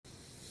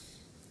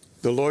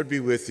The Lord be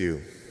with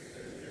you.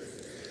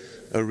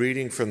 A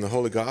reading from the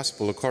Holy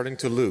Gospel according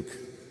to Luke.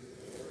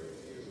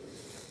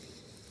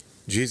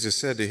 Jesus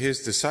said to his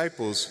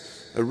disciples,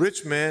 "A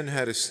rich man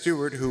had a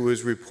steward who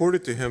was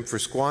reported to him for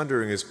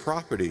squandering his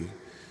property.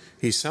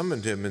 He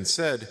summoned him and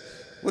said,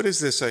 'What is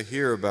this I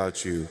hear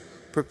about you?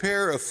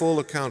 Prepare a full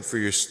account for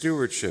your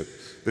stewardship,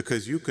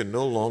 because you can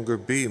no longer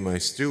be my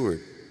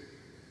steward.'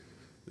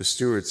 The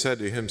steward said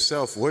to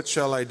himself, 'What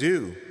shall I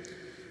do,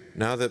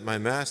 now that my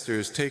master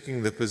is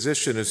taking the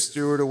position of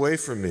steward away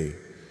from me?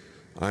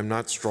 I'm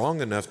not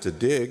strong enough to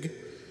dig,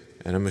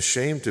 and I'm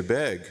ashamed to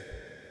beg.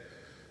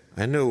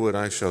 I know what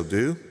I shall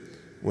do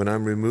when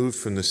I'm removed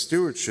from the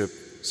stewardship,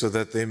 so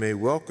that they may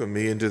welcome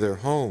me into their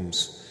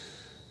homes.'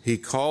 He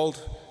called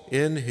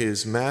in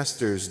his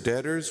master's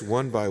debtors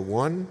one by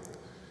one,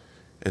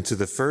 and to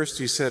the first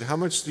he said, 'How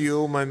much do you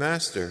owe my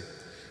master?'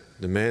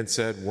 The man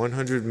said,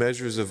 100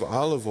 measures of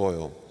olive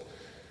oil.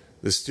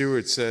 The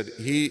steward said,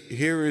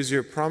 'Here is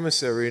your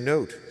promissory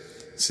note.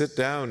 Sit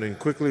down and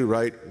quickly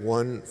write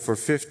one for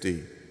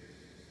 50.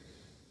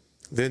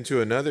 Then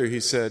to another he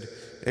said,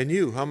 'And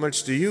you, how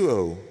much do you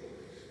owe?'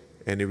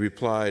 And he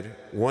replied,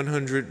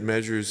 100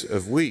 measures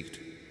of wheat.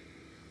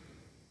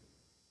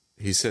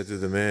 He said to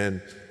the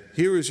man,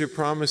 'Here is your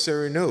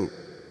promissory note.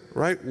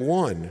 Write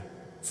one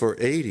for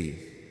 80.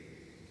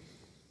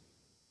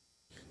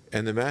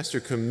 And the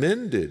master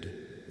commended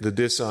the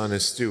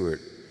dishonest steward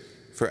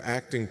for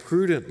acting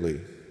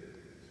prudently.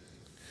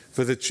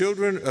 For the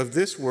children of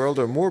this world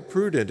are more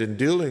prudent in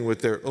dealing with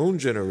their own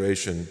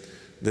generation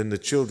than the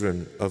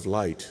children of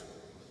light.'"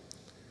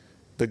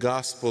 The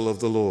Gospel of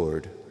the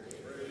Lord.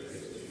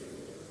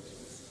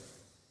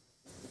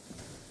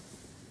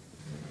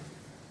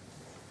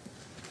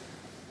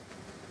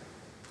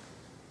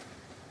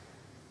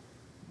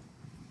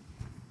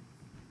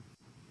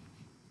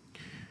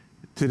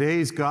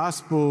 Today's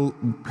gospel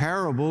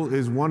parable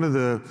is one of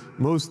the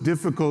most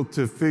difficult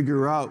to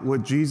figure out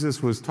what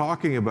Jesus was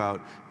talking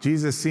about.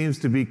 Jesus seems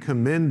to be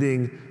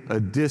commending a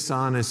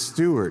dishonest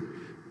steward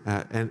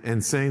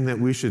and saying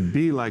that we should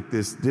be like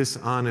this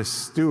dishonest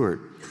steward.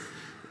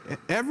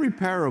 Every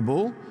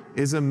parable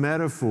is a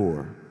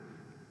metaphor.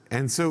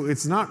 And so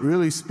it's not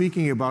really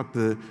speaking about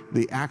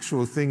the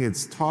actual thing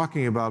it's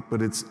talking about,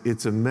 but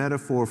it's a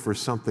metaphor for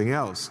something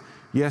else.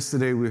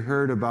 Yesterday we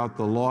heard about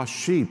the lost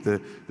sheep,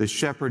 the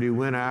shepherd who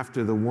went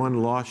after the one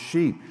lost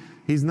sheep.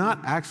 He's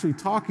not actually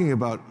talking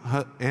about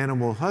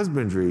animal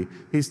husbandry.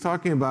 He's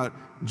talking about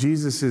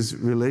Jesus'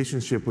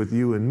 relationship with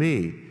you and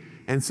me.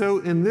 And so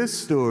in this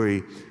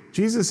story,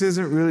 Jesus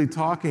isn't really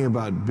talking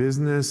about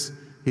business.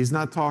 He's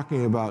not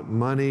talking about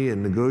money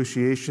and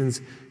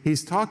negotiations.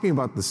 He's talking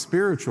about the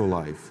spiritual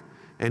life.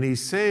 And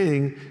he's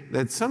saying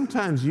that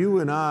sometimes you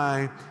and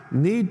I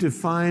need to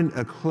find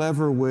a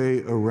clever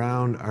way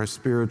around our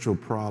spiritual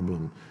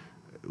problem.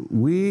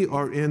 We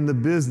are in the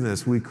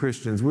business, we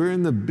Christians, we're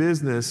in the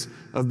business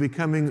of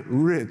becoming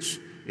rich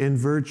in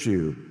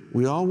virtue.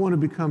 We all want to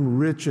become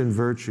rich in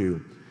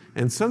virtue.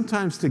 And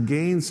sometimes to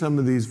gain some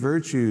of these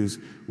virtues,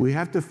 we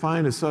have to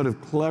find a sort of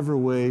clever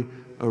way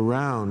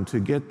around to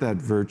get that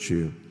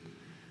virtue.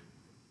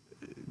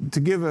 To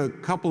give a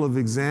couple of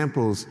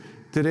examples,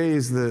 today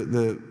is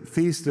the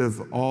feast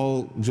of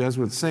all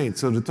Jesuit saints.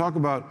 So to talk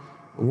about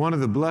one of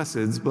the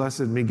blesseds,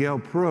 Blessed Miguel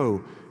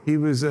Pro, he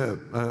was a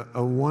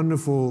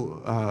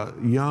wonderful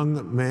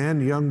young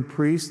man, young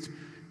priest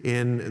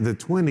in the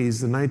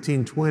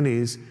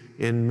 1920s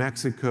in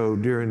Mexico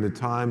during the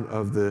time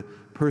of the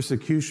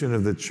persecution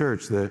of the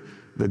church. The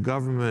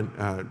government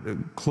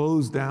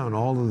closed down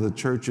all of the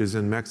churches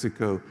in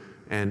Mexico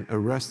and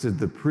arrested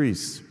the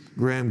priests.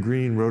 Graham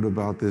Greene wrote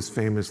about this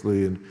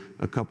famously in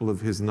a couple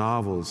of his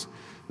novels.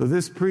 So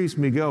this priest,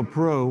 Miguel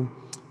Pro,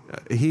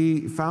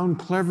 he found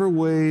clever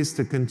ways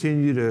to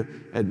continue to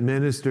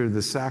administer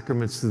the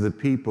sacraments to the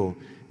people.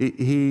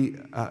 He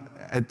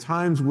at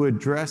times would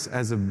dress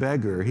as a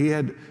beggar. He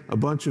had a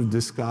bunch of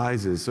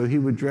disguises. So he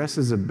would dress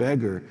as a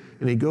beggar,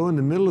 and he'd go in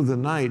the middle of the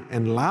night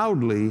and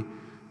loudly,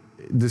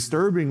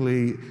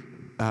 disturbingly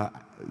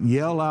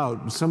yell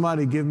out,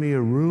 "Somebody give me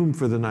a room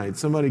for the night.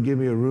 Somebody give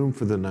me a room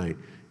for the night."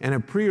 And a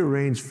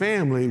prearranged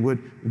family would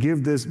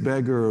give this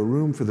beggar a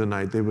room for the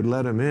night. They would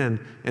let him in,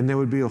 and there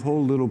would be a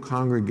whole little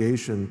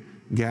congregation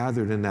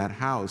gathered in that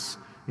house.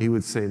 He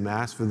would say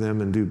Mass for them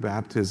and do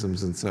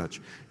baptisms and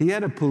such. He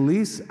had a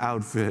police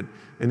outfit,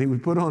 and he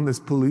would put on this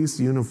police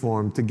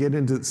uniform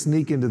to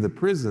sneak into the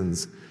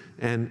prisons,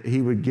 and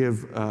he would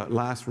give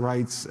last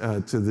rites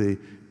to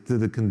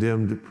the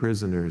condemned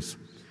prisoners.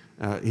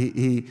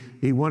 He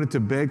wanted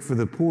to beg for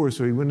the poor,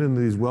 so he went into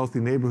these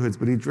wealthy neighborhoods,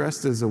 but he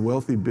dressed as a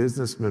wealthy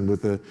businessman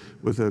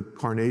with a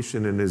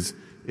carnation in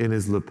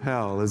his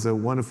lapel. There's a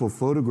wonderful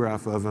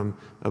photograph of him,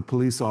 a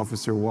police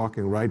officer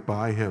walking right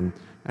by him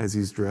as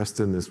he's dressed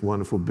in this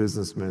wonderful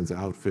businessman's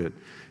outfit.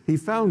 He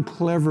found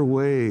clever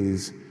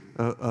ways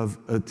of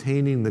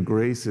attaining the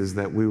graces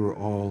that we were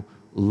all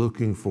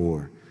looking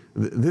for.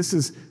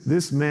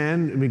 This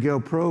man,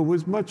 Miguel Pro,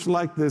 was much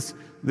like this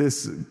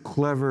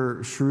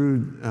clever,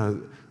 shrewd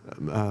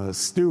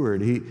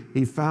steward.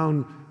 He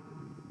found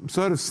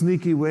sort of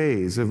sneaky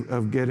ways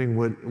of getting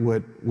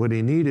what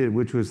he needed,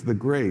 which was the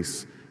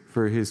grace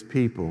for his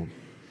people.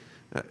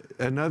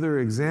 Another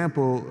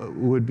example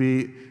would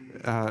be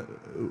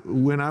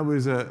when I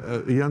was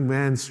a young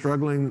man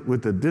struggling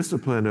with the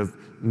discipline of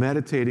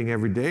meditating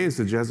every day, as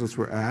the Jesuits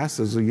were asked,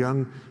 as a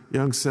young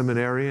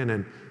seminarian,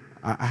 and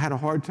I had a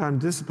hard time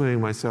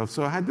disciplining myself.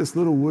 So I had this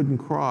little wooden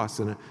cross,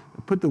 and I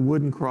put the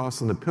wooden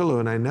cross on the pillow,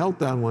 and I knelt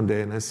down one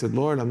day and I said,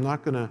 Lord, I'm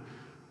not going to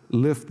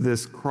lift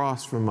this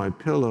cross from my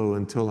pillow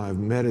until I've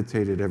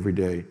meditated every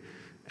day.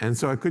 And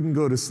so I couldn't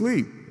go to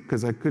sleep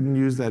because I couldn't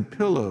use that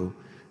pillow.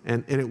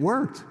 And it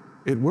worked.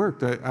 It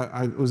worked.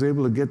 I was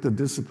able to get the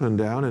discipline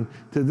down, and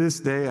to this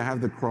day I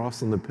have the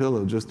cross on the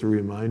pillow just to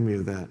remind me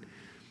of that.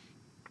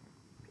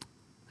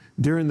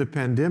 During the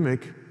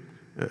pandemic,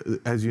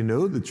 as you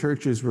know, the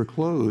churches were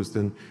closed,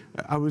 and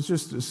I was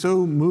just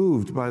so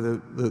moved by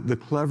the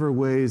clever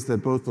ways that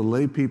both the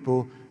lay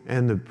people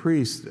and the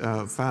priests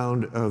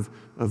found of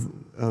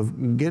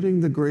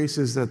getting the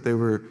graces that they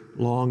were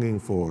longing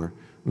for.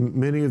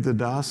 Many of the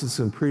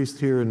diocesan priests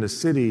here in the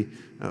city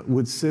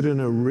would sit in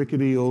a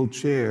rickety old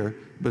chair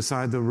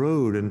beside the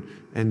road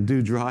and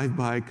do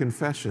drive-by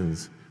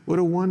confessions. What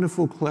a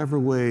wonderful, clever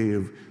way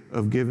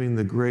of giving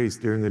the grace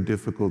during a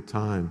difficult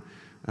time.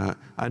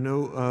 I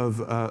know of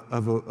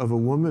a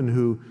woman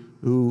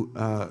who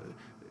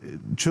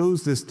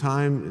chose this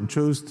time and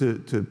chose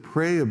to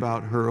pray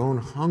about her own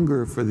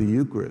hunger for the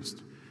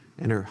Eucharist.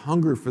 And her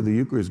hunger for the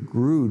Eucharist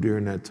grew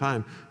during that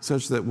time,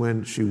 such that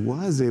when she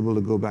was able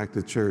to go back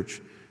to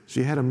church,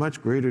 she had a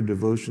much greater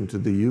devotion to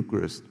the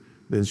Eucharist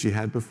than she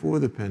had before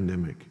the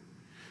pandemic.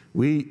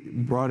 We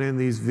brought in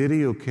these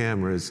video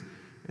cameras,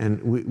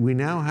 and we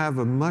now have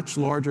a much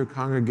larger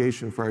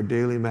congregation for our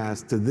daily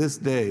Mass to this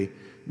day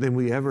than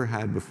we ever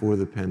had before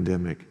the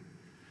pandemic.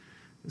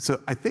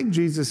 So I think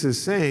Jesus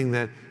is saying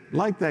that,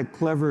 like that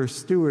clever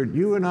steward,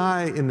 you and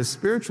I in the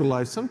spiritual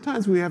life,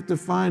 sometimes we have to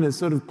find a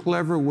sort of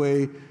clever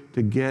way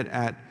to get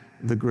at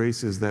the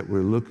graces that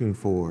we're looking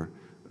for.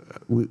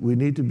 We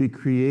need to be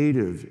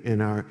creative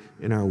in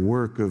our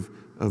work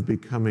of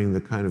becoming the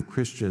kind of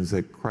Christians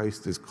that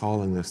Christ is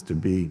calling us to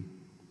be.